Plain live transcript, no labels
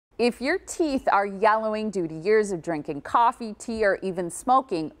If your teeth are yellowing due to years of drinking coffee, tea, or even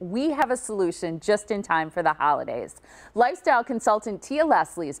smoking, we have a solution just in time for the holidays. Lifestyle consultant Tia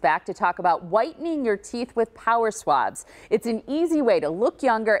Leslie is back to talk about whitening your teeth with Power Swabs. It's an easy way to look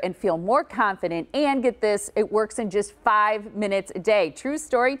younger and feel more confident. And get this, it works in just 5 minutes a day. True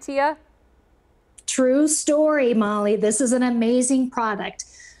story, Tia? True story, Molly. This is an amazing product.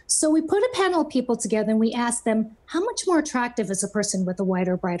 So we put a panel of people together and we asked them, how much more attractive is a person with a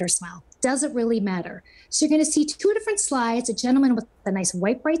whiter, brighter smile? Does it really matter? So you're going to see 2 different slides, a gentleman with a nice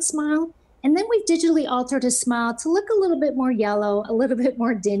white, bright smile, and then we've digitally altered his smile to look a little bit more yellow, a little bit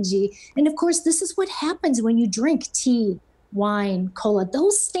more dingy. And of course, this is what happens when you drink tea, wine, cola.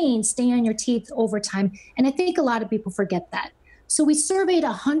 Those stains stay on your teeth over time. And I think a lot of people forget that. So we surveyed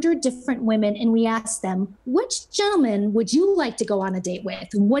 100 different women and we asked them, which gentleman would you like to go on a date with?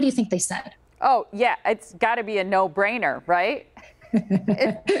 And what do you think they said? Oh, yeah, it's got to be a no-brainer, right?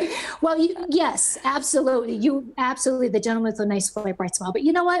 Well, yes, absolutely. Absolutely, the gentleman with a nice, white, bright smile. But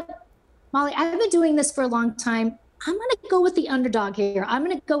you know what, Molly, I've been doing this for a long time. I'm going to go with the underdog here. I'm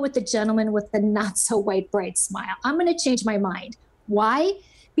going to go with the gentleman with the not so white, bright smile. I'm going to change my mind. Why?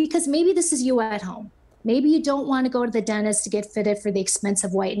 Because maybe this is you at home. Maybe you don't want to go to the dentist to get fitted for the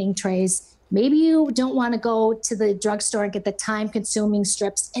expensive whitening trays. Maybe you don't want to go to the drugstore and get the time-consuming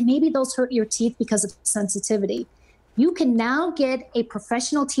strips, and maybe those hurt your teeth because of sensitivity. You can now get a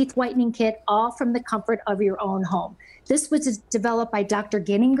professional teeth whitening kit all from the comfort of your own home. This was developed by Dr.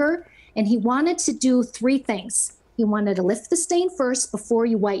 Ginninger, and he wanted to do 3 things. He wanted to lift the stain first before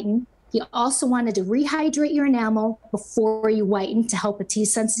you whiten. He also wanted to rehydrate your enamel before you whiten to help with teeth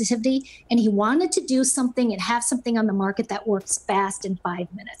sensitivity. And he wanted to do something and have something on the market that works fast in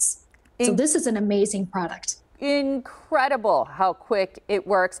 5 minutes. So this is an amazing product. Incredible how quick it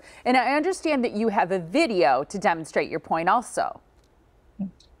works. And I understand that you have a video to demonstrate your point also.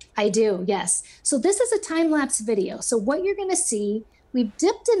 I do, yes. So this is a time-lapse video. So what you're going to see, we've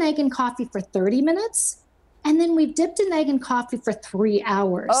dipped an egg in coffee for 30 minutes. And then we've dipped an egg in coffee for 3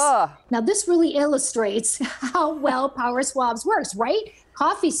 hours. Now, this really illustrates how well Power Swabs works, right?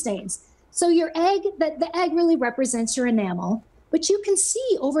 Coffee stains. So your egg, the egg really represents your enamel, but you can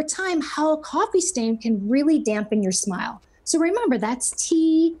see over time how a coffee stain can really dampen your smile. So remember, that's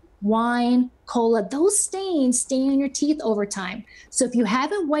tea, wine, cola. Those stains stay on your teeth over time. So if you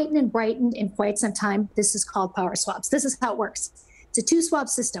haven't whitened and brightened in quite some time, this is called Power Swabs. This is how it works. It's a 2-swab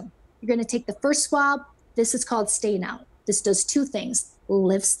system. You're going to take the first swab. This is called stain out. This does 2 things.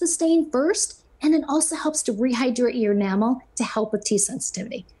 Lifts the stain first, and it also helps to rehydrate your enamel to help with teeth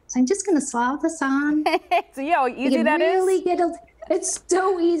sensitivity. So I'm just going to swab this on. So, how easy that really is? It's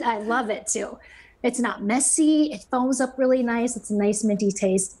so easy. I love it, too. It's not messy. It foams up really nice. It's a nice minty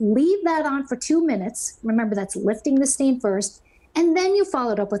taste. Leave that on for 2 minutes. Remember, that's lifting the stain first. And then you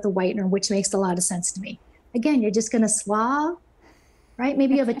follow it up with a whitener, which makes a lot of sense to me. Again, you're just going to swab. Right?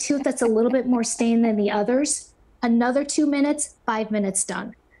 Maybe you have a tooth that's a little bit more stained than the others. Another 2 minutes, 5 minutes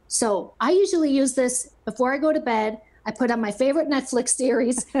done. So I usually use this before I go to bed. I put on my favorite Netflix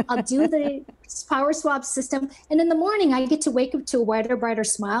series. I'll do the Power Swab system. And in the morning, I get to wake up to a whiter, brighter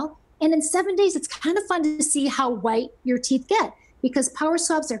smile. And in 7 days, it's kind of fun to see how white your teeth get, because Power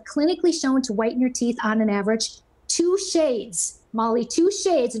Swabs are clinically shown to whiten your teeth on an average 2 shades. Molly, 2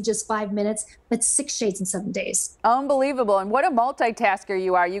 shades in just 5 minutes, but 6 shades in 7 days. Unbelievable. And what a multitasker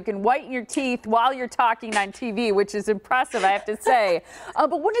you are. You can whiten your teeth while you're talking on TV, which is impressive, I have to say.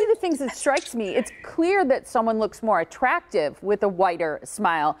 But one of the things that strikes me, it's clear that someone looks more attractive with a whiter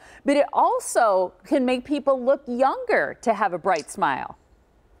smile, but it also can make people look younger to have a bright smile.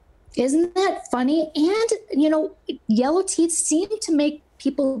 Isn't that funny? And, you know, yellow teeth seem to make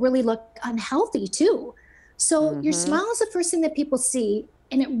people really look unhealthy, too. So your smile is the first thing that people see,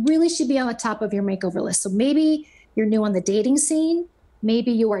 and it really should be on the top of your makeover list. So maybe you're new on the dating scene.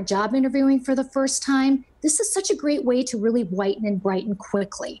 Maybe you are job interviewing for the first time. This is such a great way to really whiten and brighten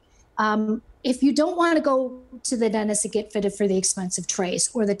quickly. If you don't want to go to the dentist to get fitted for the expensive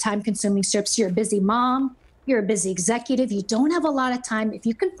trays or the time-consuming strips, you're a busy mom, you're a busy executive, you don't have a lot of time. If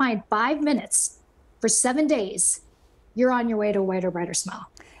you can find 5 minutes for 7 days, you're on your way to a whiter, brighter smile.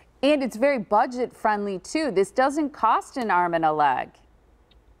 And it's very budget friendly too. This doesn't cost an arm and a leg.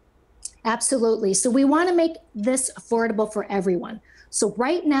 Absolutely. So we want to make this affordable for everyone. So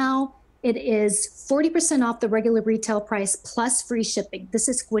right now it is 40% off the regular retail price plus free shipping. This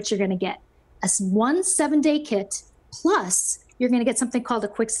is what you're going to get. A 1 7-day kit, plus you're going to get something called a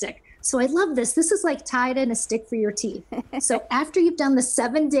quick stick. So I love this. This is like tied in a stick for your teeth. So after you've done the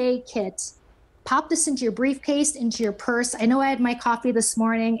 7-day kit, pop this into your briefcase, into your purse. I know I had my coffee this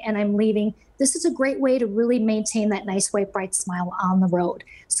morning and I'm leaving. this is a great way to really maintain that nice, white, bright smile on the road.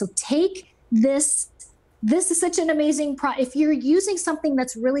 So take this. This is such an amazing if you're using something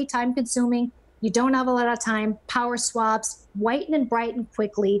that's really time consuming, you don't have a lot of time, Power Swabs, whiten and brighten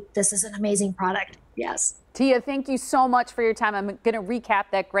quickly. This is an amazing product. Yes. Tia, thank you so much for your time. I'm going to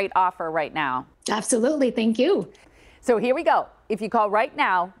recap that great offer right now. Absolutely. Thank you. So here we go. If you call right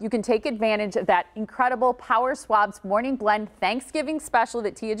now, you can take advantage of that incredible Power Swabs Morning Blend Thanksgiving special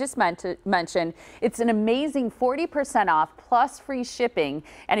that Tia just mentioned. It's an amazing 40% off plus free shipping.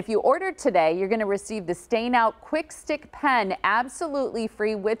 And if you order today, you're going to receive the Stain Out Quick Stick Pen absolutely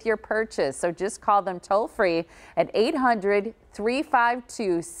free with your purchase. So just call them toll free at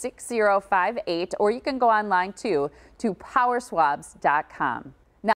 800-352-6058, or you can go online too to powerswabs.com.